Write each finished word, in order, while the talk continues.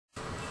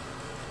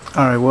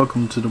Alright,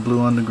 welcome to the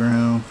Blue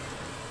Underground.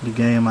 The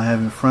game I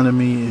have in front of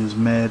me is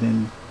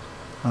Madden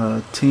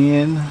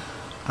 10.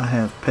 I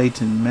have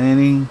Peyton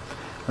Manning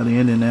of the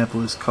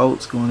Indianapolis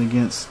Colts going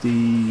against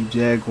the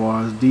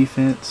Jaguars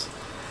defense.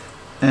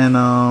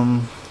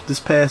 And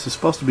this pass is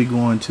supposed to be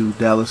going to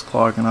Dallas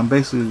Clark, and I'm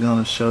basically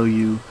going to show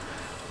you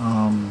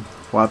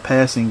why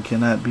passing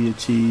cannot be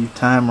achieved.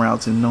 Time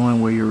routes and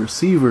knowing where your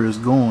receiver is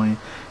going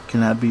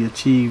cannot be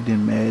achieved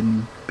in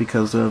Madden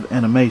because of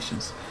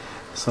animations.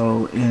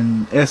 So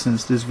in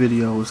essence, this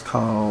video is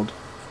called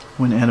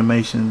When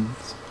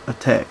Animations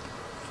Attack,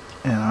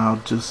 and I'll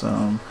just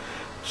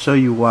show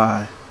you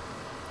why.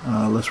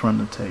 Let's run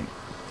the tape.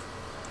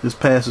 This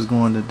pass is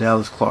going to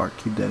Dallas Clark,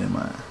 keep that in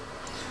mind.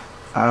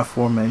 I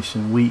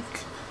formation, weak,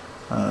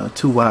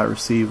 2 wide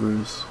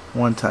receivers,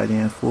 1 tight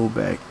end,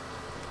 fullback,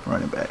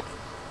 running back.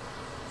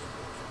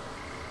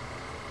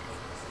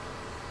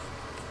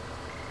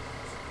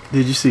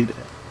 Did you see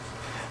that?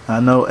 I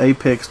know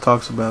Apex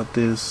talks about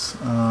this,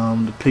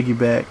 the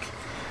piggyback,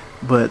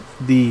 but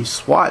the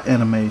SWAT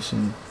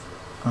animation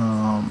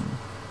that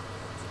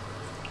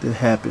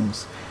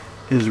happens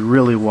is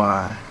really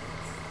why.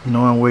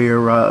 Knowing where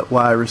your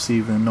wide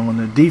receiver and knowing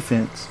the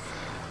defense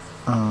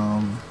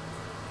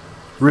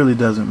really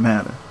doesn't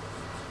matter.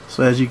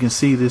 So as you can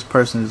see, this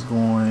person is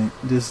going,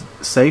 this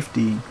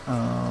safety,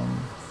 I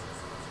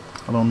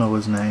don't know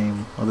his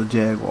name, of the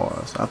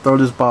Jaguars. I throw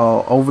this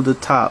ball over the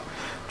top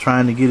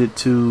trying to get it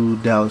to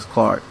Dallas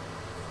Clark.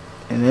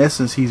 In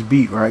essence, he's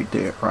beat right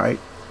there, right?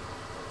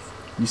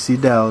 You see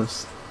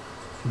Dallas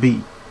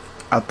beat.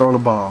 I throw the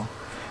ball,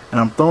 and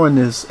I'm throwing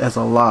this as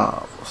a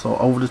lob, so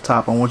over the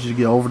top. I want you to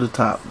get over the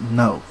top.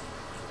 No,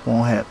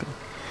 won't happen.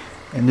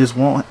 And this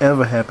won't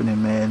ever happen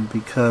in Madden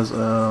because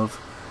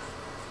of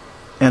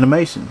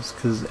animations,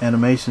 because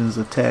animations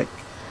attack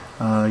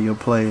your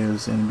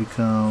players and it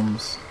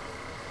becomes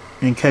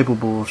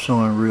incapable of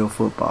showing real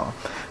football.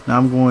 Now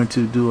I'm going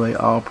to do a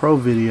all-pro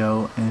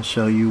video and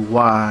show you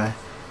why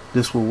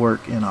this will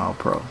work in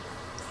all-pro.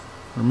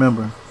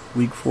 Remember,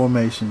 weak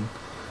formation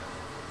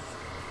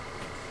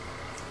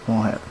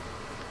won't happen.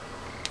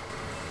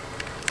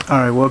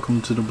 Alright,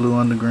 welcome to the Blue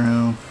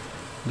Underground.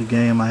 The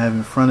game I have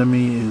in front of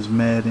me is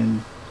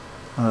Madden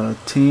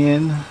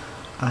 10.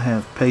 I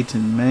have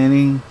Peyton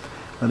Manning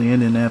of the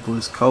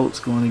Indianapolis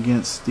Colts going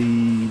against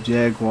the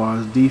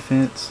Jaguars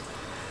defense.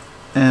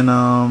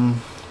 And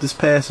this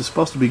pass is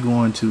supposed to be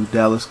going to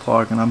Dallas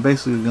Clark, and I'm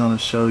basically going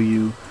to show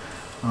you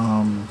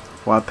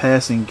why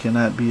passing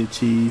cannot be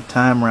achieved.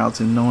 Time routes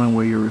and knowing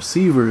where your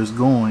receiver is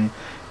going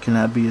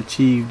cannot be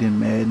achieved in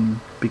Madden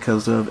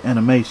because of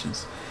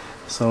animations.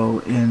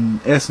 So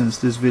in essence,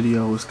 this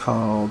video is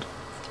called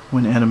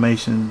When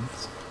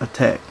Animations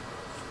Attack,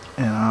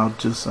 and I'll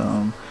just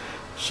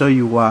show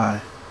you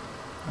why.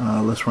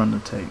 Let's run the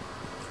tape.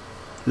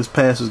 This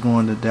pass is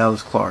going to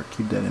Dallas Clark,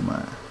 keep that in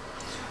mind.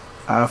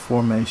 I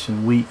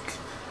formation, weak,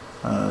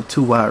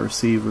 2 wide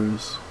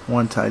receivers,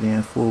 1 tight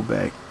end,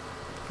 fullback,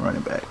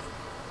 running back.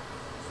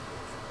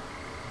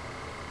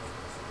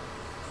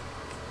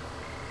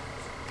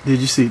 Did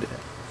you see that?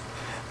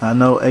 I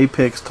know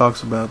Apex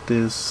talks about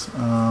this,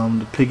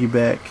 the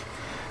piggyback,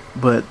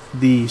 but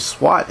the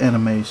SWAT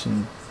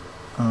animation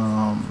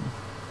that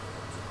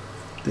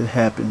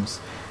happens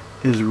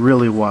is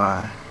really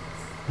why.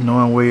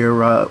 Knowing where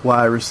your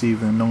wide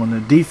receiver and knowing the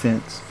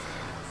defense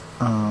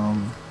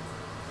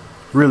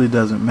really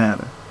doesn't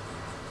matter.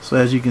 So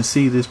as you can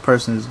see, this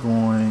person is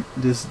going,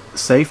 this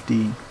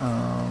safety,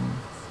 I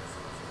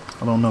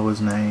don't know his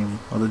name,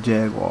 of the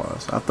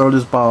Jaguars. I throw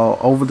this ball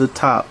over the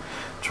top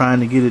trying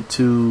to get it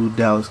to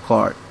Dallas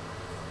Clark.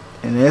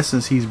 In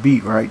essence, he's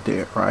beat right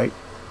there, right?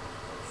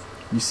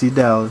 You see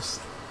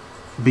Dallas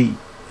beat.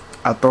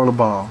 I throw the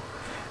ball,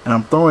 and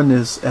I'm throwing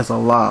this as a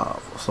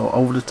lob, so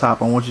over the top.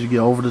 I want you to get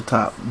over the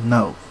top.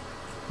 No,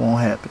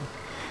 won't happen.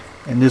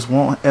 And this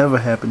won't ever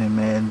happen in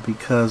Madden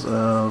because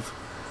of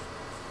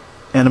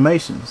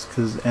animations,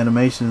 because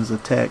animations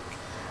attack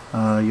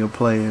your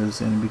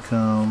players and it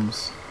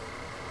becomes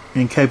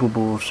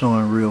incapable of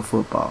showing real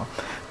football.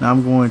 Now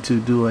I'm going to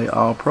do a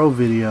all-pro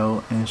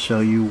video and show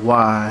you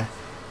why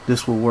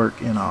this will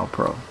work in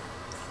all-pro.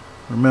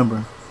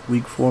 Remember,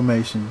 weak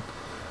formation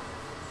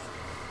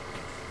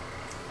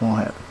won't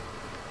happen.